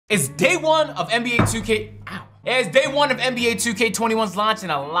It's day one of NBA 2K. Ow. It's day one of NBA 2K21's launch and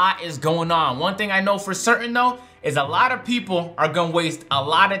a lot is going on. One thing I know for certain though is a lot of people are gonna waste a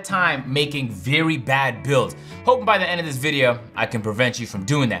lot of time making very bad builds. Hoping by the end of this video, I can prevent you from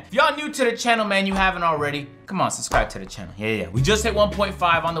doing that. If y'all new to the channel, man, you haven't already, come on, subscribe to the channel. Yeah. We just hit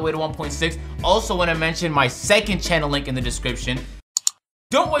 1.5 on the way to 1.6. Also wanna mention my second channel link in the description.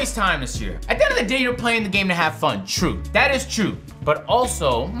 Don't waste time this year. At the end of the day, you're playing the game to have fun. True, that is true. But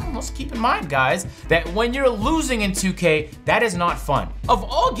also, let's keep in mind, guys, that when you're losing in 2K, that is not fun. Of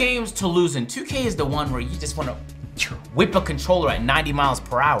all games to lose in, 2K is the one where you just wanna whip a controller at 90 miles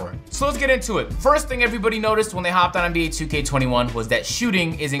per hour. So let's get into it. First thing everybody noticed when they hopped on NBA 2K21 was that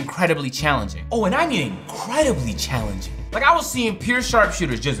shooting is incredibly challenging. Oh, and I mean incredibly challenging. Like I was seeing pure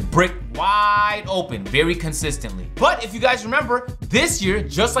sharpshooters just brick wide open very consistently. But if you guys remember, this year,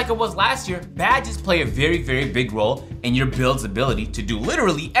 just like it was last year, badges play a very, very big role in your build's ability to do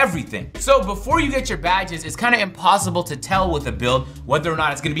literally everything. So before you get your badges, it's kind of impossible to tell with a build whether or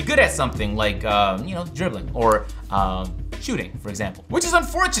not it's gonna be good at something like, dribbling or shooting, for example. Which is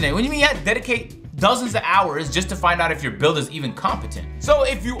unfortunate. When you mean you have to dedicate dozens of hours just to find out if your build is even competent. So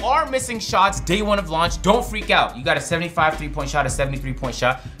if you are missing shots day one of launch, don't freak out. You got a 75 3-point shot, a 73-point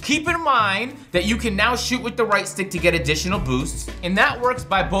shot. Keep in mind that you can now shoot with the right stick to get additional boosts, and that works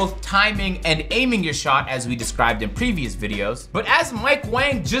by both timing and aiming your shot as we described in previous videos. But as Mike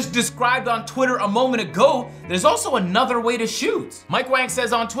Wang just described on Twitter a moment ago, there's also another way to shoot. Mike Wang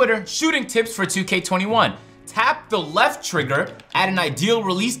says on Twitter, shooting tips for 2K21. Tap the left trigger at an ideal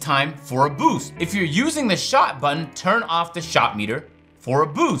release time for a boost. If you're using the shot button, turn off the shot meter for a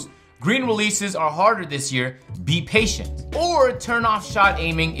boost. Green releases are harder this year, be patient. Or turn off shot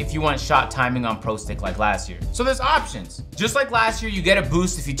aiming if you want shot timing on Pro Stick like last year. So there's options. Just like last year, you get a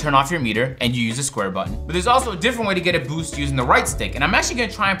boost if you turn off your meter and you use the square button. But there's also a different way to get a boost using the right stick. And I'm actually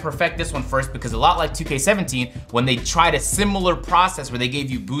gonna try and perfect this one first because a lot like 2K17, when they tried a similar process where they gave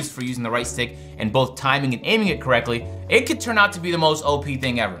you boost for using the right stick and both timing and aiming it correctly, it could turn out to be the most OP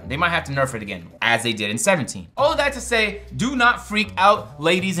thing ever. They might have to nerf it again, as they did in 17. All of that to say, do not freak out,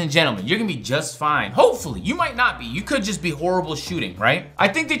 ladies and gentlemen. You're gonna be just fine. Hopefully, you might not be. You could just be horrible shooting, right? I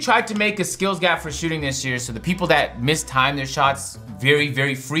think they tried to make a skills gap for shooting this year, so the people that mistime their shots very,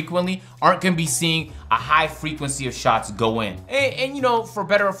 very frequently aren't gonna be seeing a high frequency of shots go in. And you know, for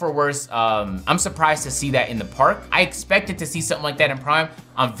better or for worse, I'm surprised to see that in the park. I expected to see something like that in Prime.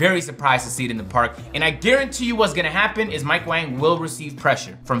 I'm very surprised to see it in the park. And I guarantee you what's gonna happen is Mike Wang will receive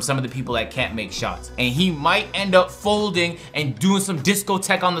pressure from some of the people that can't make shots. And he might end up folding and doing some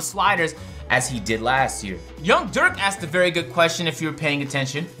discotheque on the sliders as he did last year. Young Dirk asked a very good question if you were paying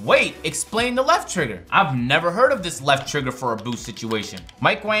attention. Wait, explain the left trigger. I've never heard of this left trigger for a boost situation.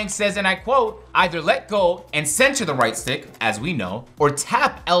 Mike Wang says, and I quote, either let go and center the right stick, as we know, or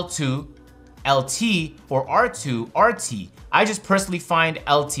tap L2, LT, or R2, RT. I just personally find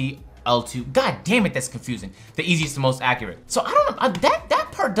LT, L2, god damn it, that's confusing, the easiest and most accurate. So I don't know,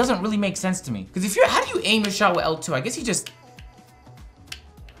 that part doesn't really make sense to me. Because if you're, how do you aim your shot with L2? I guess you just,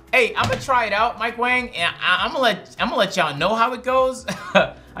 hey, I'm gonna try it out, Mike Wang, and I'm gonna let y'all know how it goes.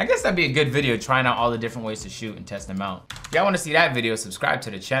 I guess that'd be a good video, trying out all the different ways to shoot and test them out. If y'all wanna see that video, subscribe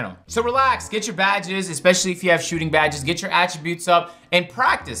to the channel. So relax, get your badges, especially if you have shooting badges, get your attributes up, and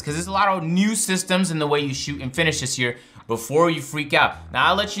practice, because there's a lot of new systems in the way you shoot and finish this year before you freak out. Now,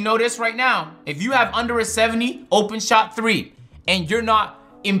 I'll let you know this right now. If you have under a 70 open shot 3, and you're not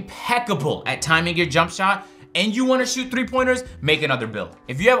impeccable at timing your jump shot, and you wanna shoot 3-pointers, make another build.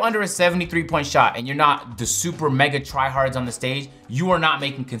 If you have under a 73-point shot and you're not the super mega tryhards on the stage, you are not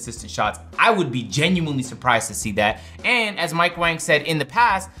making consistent shots. I would be genuinely surprised to see that. And as Mike Wang said in the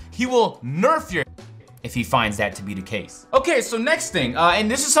past, he will nerf your if he finds that to be the case. Okay, so next thing, and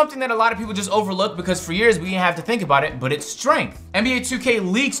this is something that a lot of people just overlook because for years we didn't have to think about it, but it's strength. NBA 2K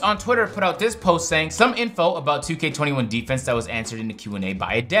Leaks on Twitter put out this post saying some info about 2K21 defense that was answered in the Q&A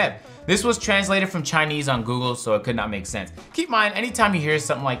by a dev. This was translated from Chinese on Google, so it could not make sense. Keep in mind, anytime you hear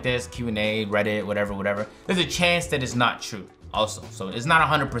something like this, Q&A, Reddit, whatever, there's a chance that it's not true also, so it's not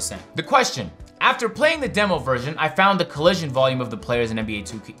 100%. The question, after playing the demo version, I found the collision volume of the players in NBA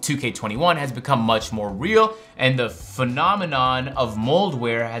 2K21 has become much more real, and the phenomenon of mold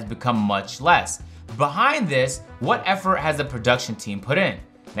wear has become much less. Behind this, what effort has the production team put in?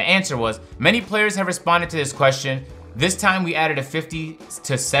 The answer was, many players have responded to this question. This time we added a 50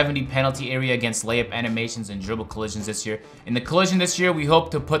 to 70 penalty area against layup animations and dribble collisions this year. In the collision this year, we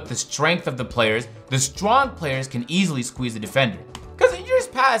hope to put the strength of the players. The strong players can easily squeeze the defender. Because in years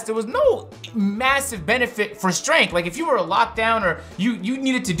past, past, there was no massive benefit for strength. Like if you were locked down or you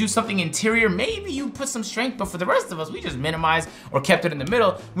needed to do something interior, maybe you put some strength, but for the rest of us, we just minimized or kept it in the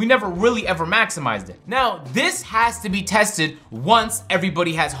middle. We never really ever maximized it. Now, this has to be tested once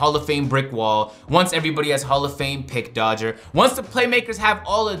everybody has Hall of Fame Brick Wall, once everybody has Hall of Fame Pick Dodger, once the playmakers have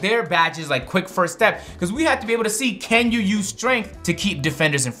all of their badges like Quick First Step, because we have to be able to see, can you use strength to keep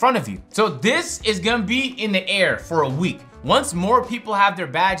defenders in front of you? So this is gonna be in the air for a week. Once more people have their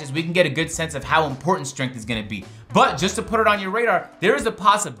badges, we can get a good sense of how important strength is gonna be. But just to put it on your radar, there is a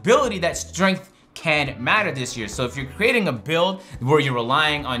possibility that strength can matter this year. So if you're creating a build where you're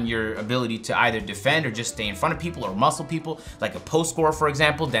relying on your ability to either defend or just stay in front of people or muscle people, like a post scorer for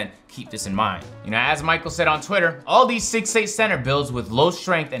example, then keep this in mind. You know, as Michael said on Twitter, all these 6'8" center builds with low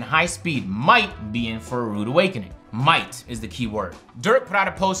strength and high speed might be in for a rude awakening. Might is the key word. Dirk put out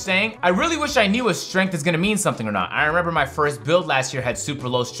a post saying, I really wish I knew if strength is gonna mean something or not. I remember my first build last year had super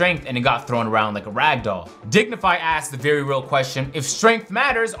low strength and it got thrown around like a rag doll. Dignify asked the very real question, if strength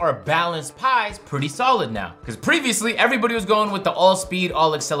matters, are balanced pies pretty solid now? Because previously, everybody was going with the all speed,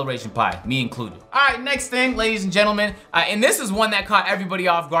 all acceleration pie, me included. All right, next thing, ladies and gentlemen, and this is one that caught everybody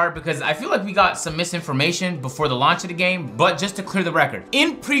off guard because I feel like we got some misinformation before the launch of the game, but just to clear the record,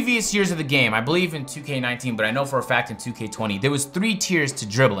 in previous years of the game, I believe in 2K19, but I know for a fact in 2K20, there was 3 tiers to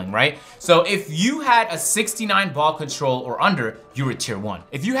dribbling, right? So if you had a 69 ball control or under, you were tier 1.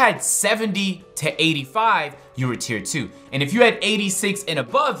 If you had 70 to 85, you were tier 2. And if you had 86 and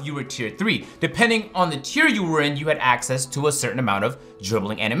above, you were tier 3. Depending on the tier you were in, you had access to a certain amount of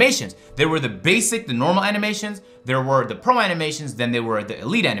dribbling animations. There were the basic, the normal animations, there were the pro animations, then there were the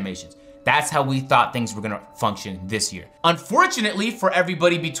elite animations. That's how we thought things were gonna function this year. Unfortunately, for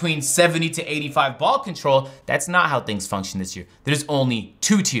everybody between 70 to 85 ball control, that's not how things function this year. There's only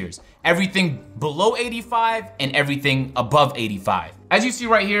 2 tiers. Everything below 85 and everything above 85. As you see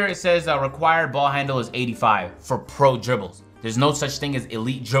right here, it says required ball handle is 85 for pro dribbles. There's no such thing as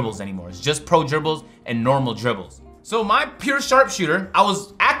elite dribbles anymore. It's just pro dribbles and normal dribbles. So my pure sharpshooter, I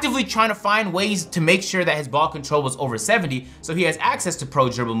was actively trying to find ways to make sure that his ball control was over 70 so he has access to pro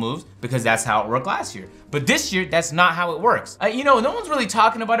dribble moves because that's how it worked last year. But this year, that's not how it works. You know, no one's really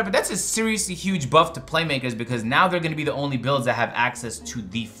talking about it, but that's a seriously huge buff to playmakers because now they're gonna be the only builds that have access to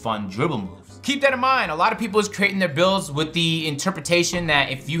the fun dribble moves. Keep that in mind. A lot of people is creating their builds with the interpretation that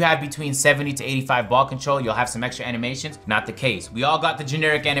if you have between 70 to 85 ball control, you'll have some extra animations. Not the case. We all got the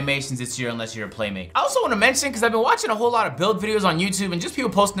generic animations this year unless you're a playmaker. I also want to mention, because I've been watching a whole lot of build videos on YouTube and just people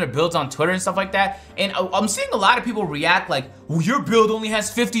posting their builds on Twitter and stuff like that, and I'm seeing a lot of people react like, well, your build only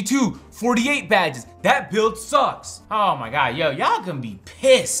has 52, 48 badges. That build sucks. Oh my God, yo, y'all gonna be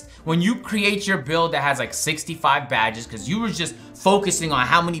pissed when you create your build that has like 65 badges because you were just focusing on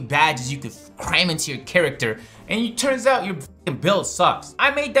how many badges you could cram into your character, and it turns out your build sucks.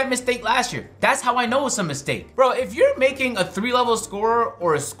 I made that mistake last year. That's how I know it's a mistake. Bro, if you're making a 3-level scorer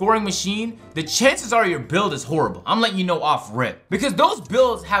or a scoring machine, the chances are your build is horrible. I'm letting you know off rip. Because those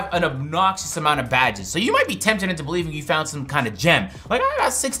builds have an obnoxious amount of badges. So you might be tempted into believing you found some kind of gem. Like, I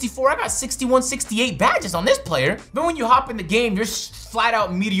got 64, I got 61, 68 badges on this player. But when you hop in the game, you're flat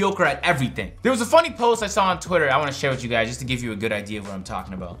out mediocre at everything. There was a funny post I saw on Twitter I want to share with you guys just to give you a good idea of what I'm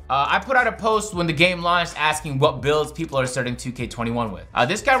talking about. I put out a post when the game launched asking what builds people are starting 2K21 with.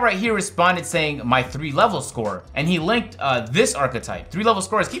 This guy right here responded saying my 3-level scorer, and he linked this archetype. 3-level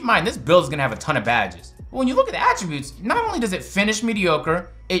scorers, keep in mind this build is gonna have a ton of badges. When you look at the attributes, not only does it finish mediocre,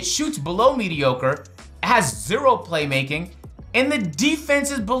 it shoots below mediocre, it has 0 playmaking, and the defense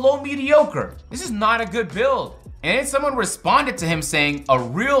is below mediocre. This is not a good build. And then someone responded to him saying a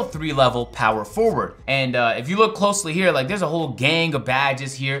real 3-level power forward. And if you look closely here, like there's a whole gang of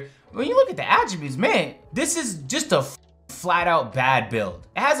badges here. When you look at the attributes, man, this is just a flat out bad build.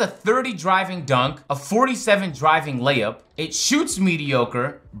 It has a 30 driving dunk, a 47 driving layup. It shoots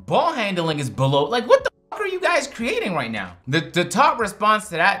mediocre. Ball handling is below. Like, what the fuck are you guys creating right now? The top response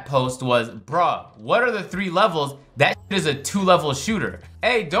to that post was, bruh, what are the 3 levels? That is a 2-level shooter.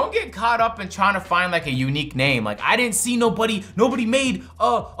 Hey, don't get caught up in trying to find like a unique name. Like, I didn't see nobody made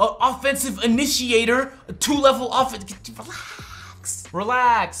a offensive initiator, a 2-level offense.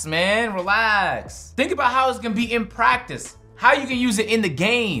 Relax, man, relax. Think about how it's gonna be in practice, how you can use it in the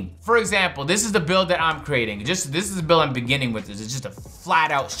game. For example, this is the build that I'm creating. This is the build I'm beginning with. It's just a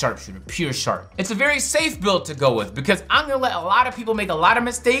flat out sharpshooter, pure sharp. It's a very safe build to go with because I'm gonna let a lot of people make a lot of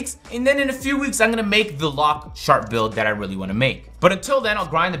mistakes, and then in a few weeks, I'm gonna make the lock sharp build that I really wanna make. But until then, I'll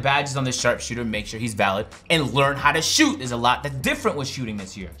grind the badges on this sharpshooter, make sure he's valid, and learn how to shoot. There's a lot that's different with shooting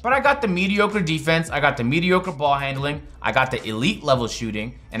this year. But I got the mediocre defense, I got the mediocre ball handling, I got the elite level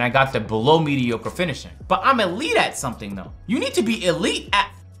shooting, and I got the below mediocre finishing. But I'm elite at something though. You need to be elite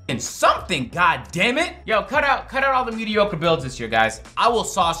at something, god damn it. Yo, cut out all the mediocre builds this year, guys. I will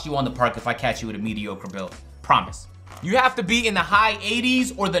sauce you on the park if I catch you with a mediocre build. Promise. You have to be in the high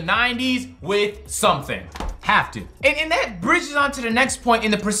 80s or the 90s with something. Have to. And that bridges on to the next point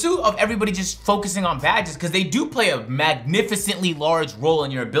in the pursuit of everybody just focusing on badges, because they do play a magnificently large role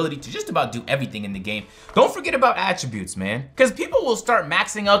in your ability to just about do everything in the game. Don't forget about attributes, man. Because people will start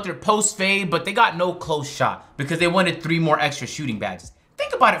maxing out their post fade, but they got no close shot because they wanted 3 more extra shooting badges.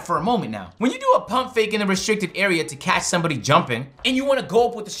 Think about it for a moment now. When you do a pump fake in the restricted area to catch somebody jumping and you want to go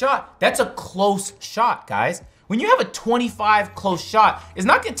up with the shot, that's a close shot, guys. When you have a 25 close shot, it's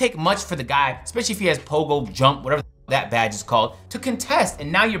not gonna take much for the guy, especially if he has pogo, jump, whatever that badge is called, to contest,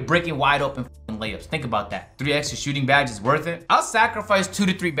 and now you're breaking wide open layups. Think about that. 3 extra shooting badges worth it? I'll sacrifice 2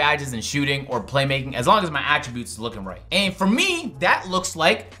 to 3 badges in shooting or playmaking as long as my attributes is looking right. And for me, that looks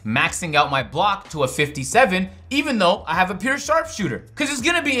like maxing out my block to a 57, even though I have a pure sharpshooter. Because there's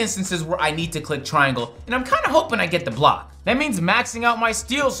gonna be instances where I need to click triangle, and I'm kind of hoping I get the block. That means maxing out my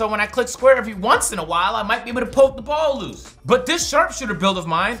steal, so when I click square every once in a while, I might be able to poke the ball loose. But this sharpshooter build of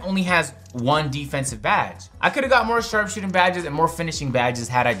mine only has 1 defensive badge. I could have got more sharpshooting badges and more finishing badges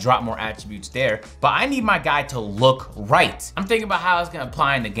had I dropped more attributes there, but I need my guy to look right. I'm thinking about how it's gonna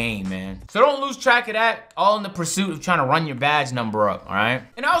apply in the game, man. So don't lose track of that, all in the pursuit of trying to run your badge number up, all right?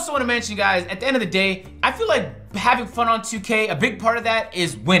 And I also wanna mention, guys, at the end of the day, I feel like having fun on 2K, a big part of that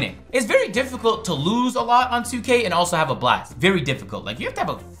is winning. It's very difficult to lose a lot on 2K and also have a blast. Very difficult. Like, you have to have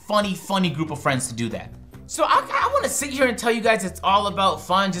a funny group of friends to do that. So I want to sit here and tell you guys it's all about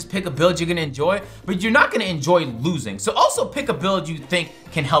fun. Just pick a build you're gonna enjoy, but you're not gonna enjoy losing. So also pick a build you think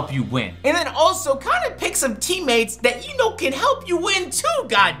can help you win. And then also kind of pick some teammates that you know can help you win too,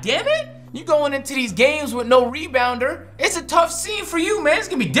 god damn it. You going into these games with no rebounder, it's a tough scene for you, man. It's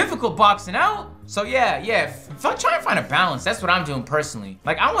gonna be difficult boxing out. So yeah, try and find a balance. That's what I'm doing personally.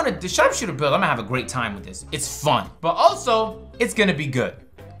 Like, I want the sharpshooter build, I'm gonna have a great time with this. It's fun, but also it's gonna be good.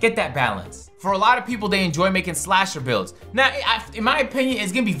 Get that balance. For a lot of people, they enjoy making slasher builds. Now, in my opinion,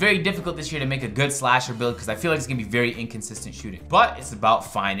 it's gonna be very difficult this year to make a good slasher build because I feel like it's gonna be very inconsistent shooting. But it's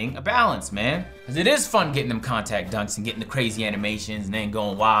about finding a balance, man. Because it is fun getting them contact dunks and getting the crazy animations and then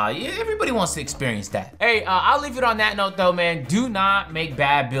going wild. Yeah, everybody wants to experience that. Hey, I'll leave it on that note though, man. Do not make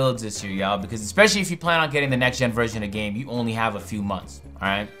bad builds this year, y'all, because especially if you plan on getting the next gen version of the game, you only have a few months. All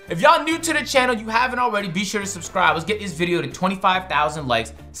right. If y'all new to the channel, you haven't already, be sure to subscribe. Let's get this video to 25,000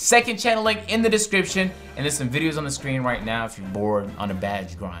 likes. Second channel link in the description. And there's some videos on the screen right now if you're bored on a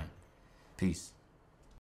badge grind. Peace.